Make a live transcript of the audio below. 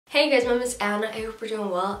Hey guys, my name is Anna. I hope you're doing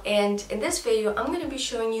well, and in this video I'm going to be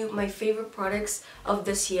showing you my favorite products of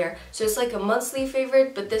this year. So it's like a monthly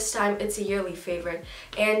favorite, but this time it's a yearly favorite.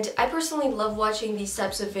 And I personally love watching these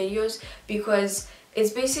types of videos because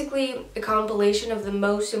it's basically a compilation of the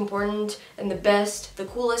most important and the best, the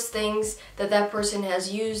coolest things that person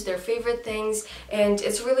has used, their favorite things, and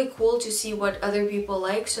it's really cool to see what other people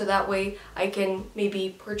like, so that way I can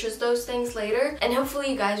maybe purchase those things later. And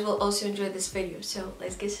hopefully you guys will also enjoy this video, so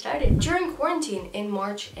let's get started. During quarantine in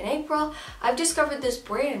March and April, I've discovered this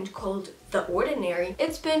brand called The Ordinary.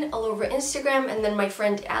 It's been all over Instagram, and then my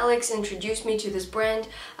friend Alex introduced me to this brand.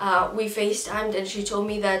 We FaceTimed and she told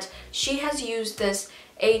me that she has used this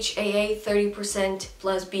HAA 30%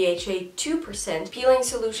 plus BHA 2% peeling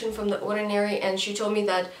solution from The Ordinary, and she told me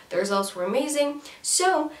that the results were amazing.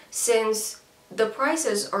 So since the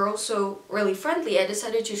prices are also really friendly, I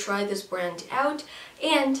decided to try this brand out,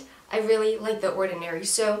 and I really like The Ordinary.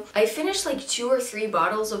 So I finished like 2 or 3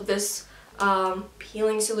 bottles of this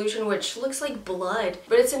peeling solution, which looks like blood,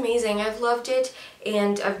 but it's amazing. I've loved it,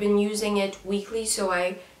 and I've been using it weekly, so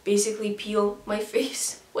I basically peel my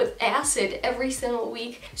face with acid every single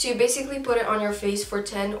week. So you basically put it on your face for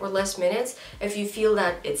 10 or less minutes. If you feel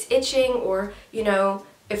that it's itching, or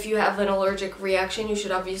if you have an allergic reaction, you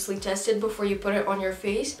should obviously test it before you put it on your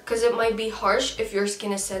face, because it might be harsh if your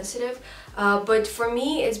skin is sensitive. But for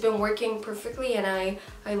me, it's been working perfectly, and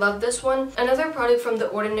I love this one. Another product from The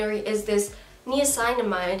Ordinary is this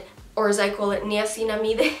niacinamide, or as I call it,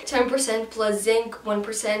 niacinamide, 10% plus zinc,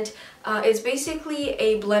 1%. It's basically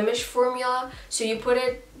a blemish formula, so you put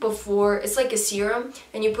it before, it's like a serum,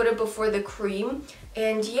 and you put it before the cream.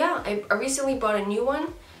 And yeah, I recently bought a new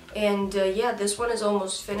one, and yeah, this one is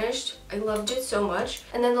almost finished. I loved it so much.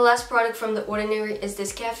 And then the last product from The Ordinary is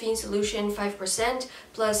this caffeine solution, 5%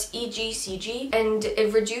 plus EGCG, and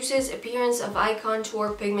it reduces appearance of eye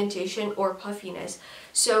contour, pigmentation, or puffiness.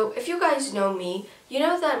 So if you guys know me, you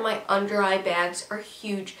know that my under eye bags are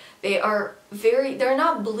huge. They're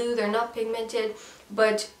not blue, they're not pigmented,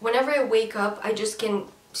 but whenever I wake up, I just can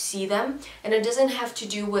see them, and it doesn't have to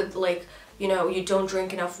do with like, you don't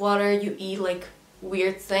drink enough water, you eat like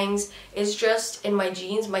weird things. It's just in my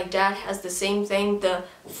genes. My dad has the same thing, the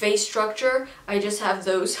face structure. I just have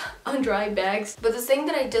those under eye bags. But the thing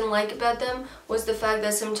that I didn't like about them was the fact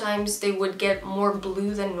that sometimes they would get more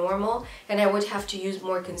blue than normal, and I would have to use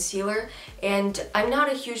more concealer. And I'm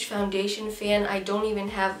not a huge foundation fan. I don't even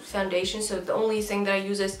have foundation, so the only thing that I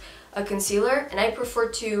use is a concealer, and I prefer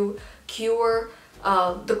to cure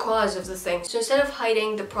the cause of the thing. So instead of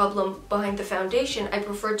hiding the problem behind the foundation, I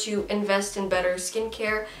prefer to invest in better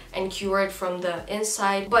skincare and cure it from the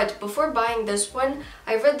inside. But before buying this one,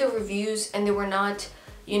 I read the reviews, and they were not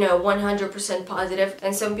 100% positive,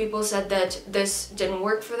 and some people said that this didn't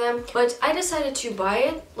work for them. But I decided to buy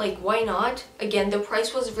it. Like, why not? Again, the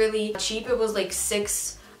price was really cheap. It was like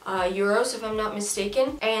 6 euros if I'm not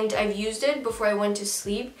mistaken, and I've used it before I went to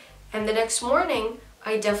sleep, and the next morning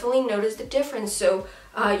I definitely noticed the difference. So,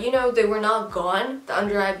 they were not gone, the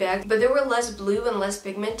under eye bags, but they were less blue and less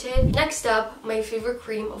pigmented. Next up, my favorite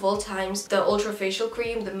cream of all times, the Ultra Facial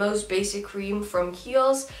Cream, the most basic cream from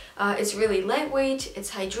Kiehl's. It's really lightweight,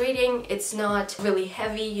 it's hydrating, it's not really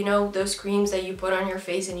heavy, those creams that you put on your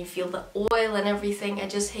face and you feel the oil and everything. I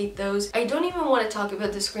just hate those. I don't even want to talk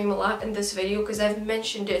about this cream a lot in this video, because I've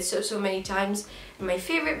mentioned it so many times in my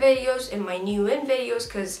favorite videos, in my new in videos,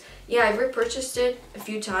 because yeah, I've repurchased it a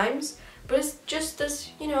few times. But it's just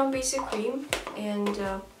this, basic cream, and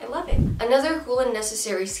I love it. Another cool and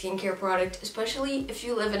necessary skincare product, especially if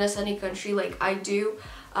you live in a sunny country like I do,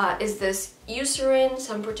 is this Eucerin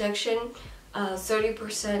Sun Protection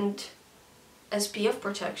 30% SPF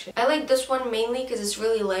protection. I like this one mainly because it's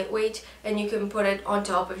really lightweight, and you can put it on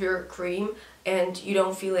top of your cream and you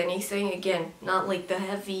don't feel anything. Again, not like the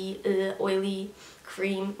heavy, oily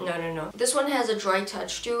cream. No. This one has a dry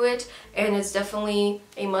touch to it, and it's definitely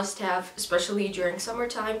a must-have, especially during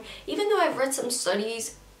summertime. Even though I've read some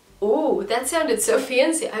studies, oh, that sounded so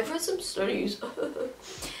fancy. I've read some studies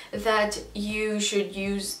that you should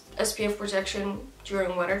use SPF protection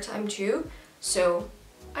during winter time too. So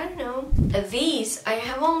I don't know. These, I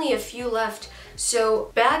have only a few left.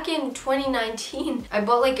 So back in 2019, I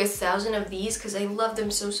bought like 1,000 of these because I love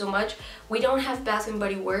them so much. We don't have Bath &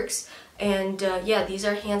 Body Works, and yeah, these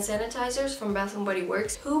are hand sanitizers from Bath & Body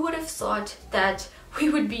Works. Who would have thought that we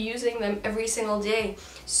would be using them every single day?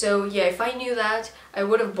 So yeah, if I knew that, I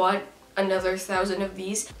would have bought another 1,000 of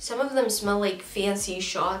these. Some of them smell like fancy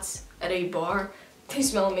shots at a bar. They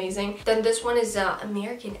smell amazing. Then this one is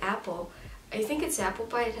American Apple. I think it's apple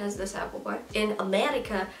pie, it has this apple pie. In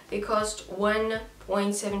America, they cost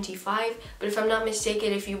 $1.75, but if I'm not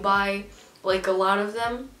mistaken, if you buy like a lot of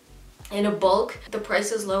them in a bulk, the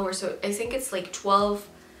price is lower. So I think it's like $12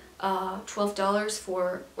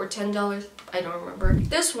 for, or $10, I don't remember.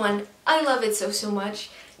 This one, I love it so much.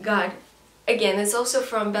 God. Again, it's also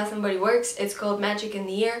from Bath & Body Works. It's called Magic in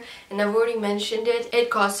the Air, and I've already mentioned it. It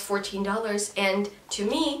costs $14, and to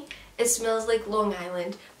me, it smells like Long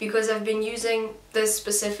Island because I've been using this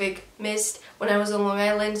specific mist when I was on Long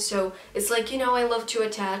Island. So it's like, you know, I love to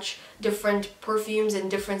attach different perfumes and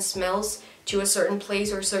different smells to a certain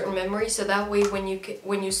place or a certain memory. So that way, when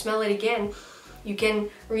you smell it again, you can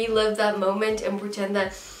relive that moment and pretend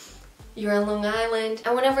that you're on Long Island.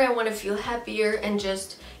 And whenever I want to feel happier and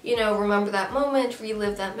just, you know, remember that moment,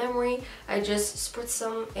 relive that memory, I just spritz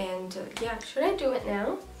some. And yeah, should I do it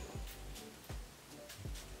now?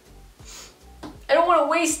 I don't want to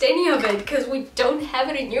waste any of it because we don't have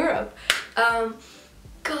it in Europe.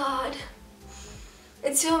 God,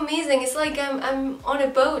 it's so amazing. It's like I'm on a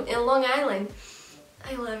boat in Long Island.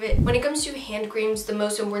 I love it. When it comes to hand creams, the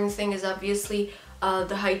most important thing is obviously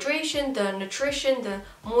the hydration, the nutrition, the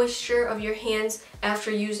moisture of your hands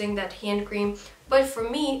after using that hand cream. But for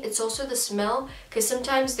me, it's also the smell, because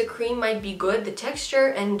sometimes the cream might be good, the texture,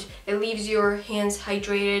 and it leaves your hands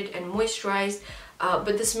hydrated and moisturized.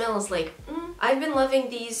 But the smell is like, I've been loving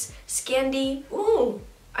these Scandi,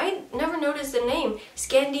 I never noticed the name,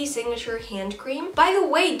 Scandi Signature Hand Cream. By the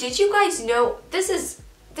way, did you guys know, this is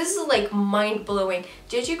like mind-blowing.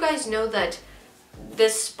 Did you guys know that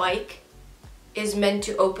this spike is meant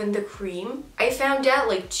to open the cream? I found out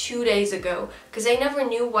like 2 days ago, because I never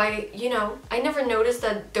knew why, you know, I never noticed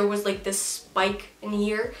that there was like this spike in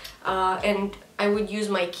here, and I would use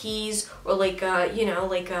my keys or like, you know,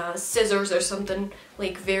 like scissors or something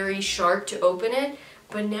like very sharp to open it,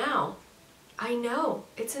 but now I know.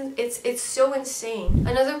 It's so insane.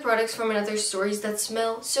 Another products from another stories that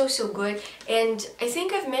smell so good, and I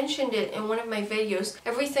think I've mentioned it in one of my videos.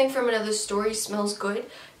 Everything from another story smells good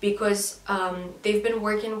because they've been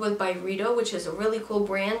working with Byredo, which is a really cool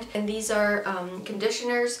brand, and these are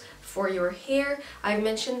conditioners for your hair. I've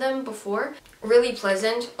mentioned them before. Really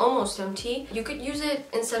pleasant, almost empty. You could use it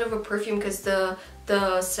instead of a perfume because the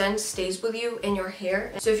scent stays with you in your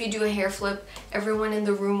hair. So if you do a hair flip, everyone in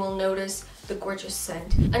the room will notice the gorgeous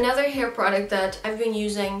scent. Another hair product that I've been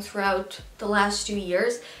using throughout the last 2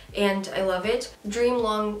 years, and I love it, Dream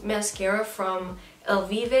Long Mascara from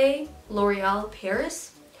Elvive L'Oreal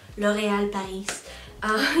Paris. L'Oreal Paris.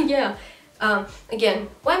 Yeah. Again,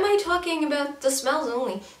 why am I talking about the smells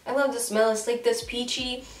only? I love the smell. It's like this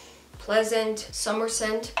peachy, pleasant summer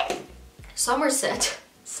scent. Somerset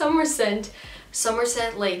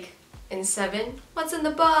like in 7. What's in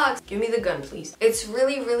the box? Give me the gun, please. It's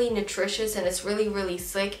really nutritious, and it's really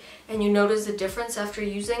thick, and you notice the difference after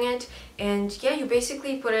using it. And yeah, you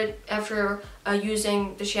basically put it after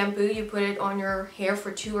using the shampoo, you put it on your hair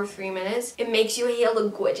for 2 or 3 minutes. It makes your hair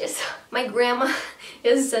look gorgeous. My grandma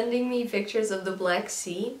is sending me pictures of the Black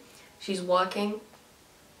Sea. She's walking.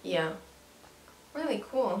 Yeah. Really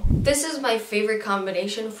cool. This is my favorite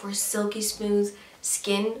combination for silky smooth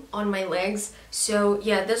skin on my legs. So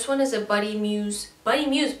yeah, this one is a Miami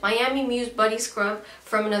Muse Body Scrub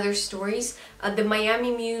from Another Stories. The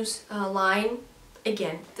Miami Muse line.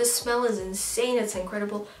 Again, the smell is insane. It's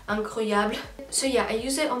incredible. Incroyable. So yeah, I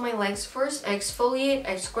use it on my legs first. I exfoliate,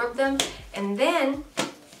 I scrub them, and then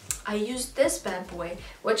I use this bad boy,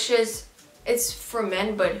 which is, it's for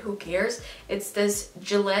men, but who cares? It's this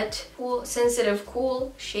Gillette Sensitive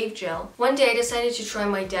Cool Shave Gel. One day I decided to try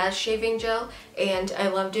my dad's shaving gel, and I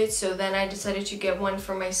loved it, so then I decided to get one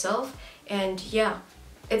for myself, and yeah,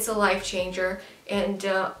 it's a life changer. And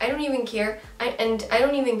I don't even care. I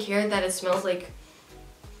don't even care that it smells like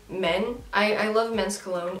men. I love men's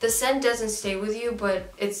cologne. The scent doesn't stay with you,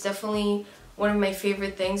 but it's definitely one of my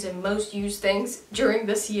favorite things and most used things during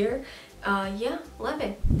this year. Yeah, love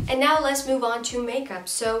it. And now let's move on to makeup.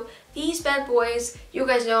 So these bad boys, you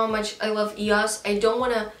guys know how much I love EOS. I don't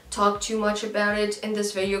want to talk too much about it in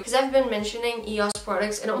this video because I've been mentioning EOS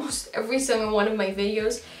products in almost every single one of my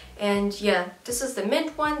videos. And yeah, this is the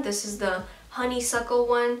mint one, this is the honeysuckle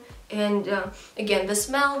one, and again, the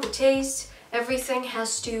smell, the taste, everything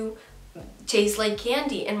has to taste like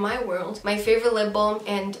candy in my world. My favorite lip balm,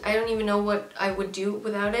 and I don't even know what I would do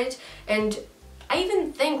without it. And I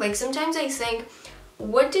even think, like, sometimes I think,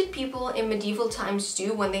 what did people in medieval times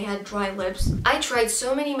do when they had dry lips? I tried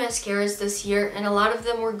so many mascaras this year and a lot of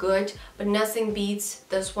them were good, but nothing beats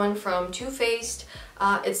this one from Too Faced.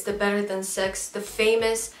 It's the Better Than Sex, the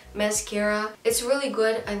famous mascara. It's really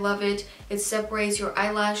good, I love it. It separates your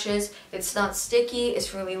eyelashes, it's not sticky,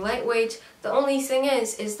 it's really lightweight. The only thing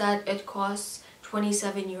is that it costs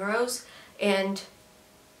 27 euros and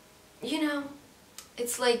you know,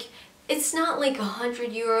 it's not like 100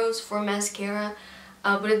 euros for mascara,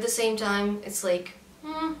 but at the same time, it's like,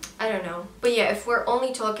 I don't know. But yeah, if we're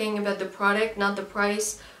only talking about the product, not the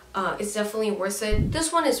price, it's definitely worth it.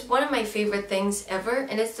 This one is one of my favorite things ever,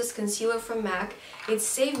 and it's this concealer from MAC. It's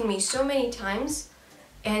saved me so many times,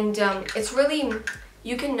 and it's really,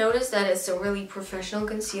 you can notice that it's a really professional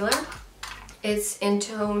concealer. It's in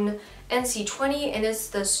tone NC20, and it's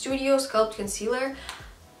the Studio Sculpt Concealer.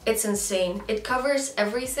 It's insane. It covers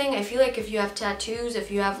everything. I feel like if you have tattoos, if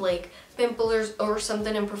you have like pimples or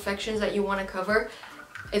something, imperfections that you want to cover,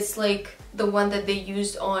 it's like the one that they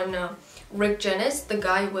used on Rick Janis, the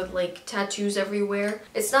guy with like tattoos everywhere.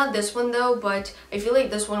 It's not this one though, but I feel like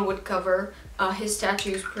this one would cover his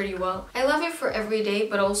tattoos pretty well. I love it for every day,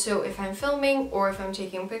 but also if I'm filming or if I'm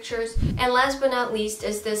taking pictures. And last but not least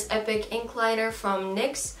is this Epic Ink Liner from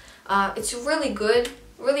NYX. It's really good.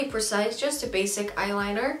 Really precise, just a basic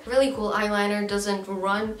eyeliner. Really cool eyeliner, doesn't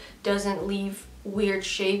run, doesn't leave weird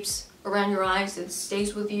shapes around your eyes. It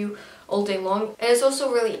stays with you all day long. And it's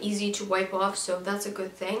also really easy to wipe off, so that's a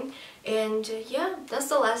good thing. And yeah, that's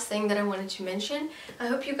the last thing that I wanted to mention. I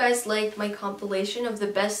hope you guys liked my compilation of the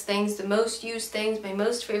best things, the most used things, my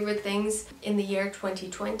most favorite things in the year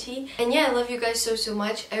 2020. And yeah, I love you guys so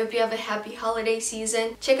much. I hope you have a happy holiday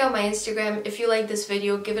season. Check out my Instagram. If you like this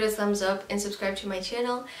video, give it a thumbs up and subscribe to my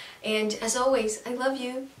channel. And as always, I love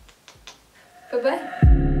you.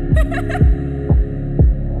 Bye-bye.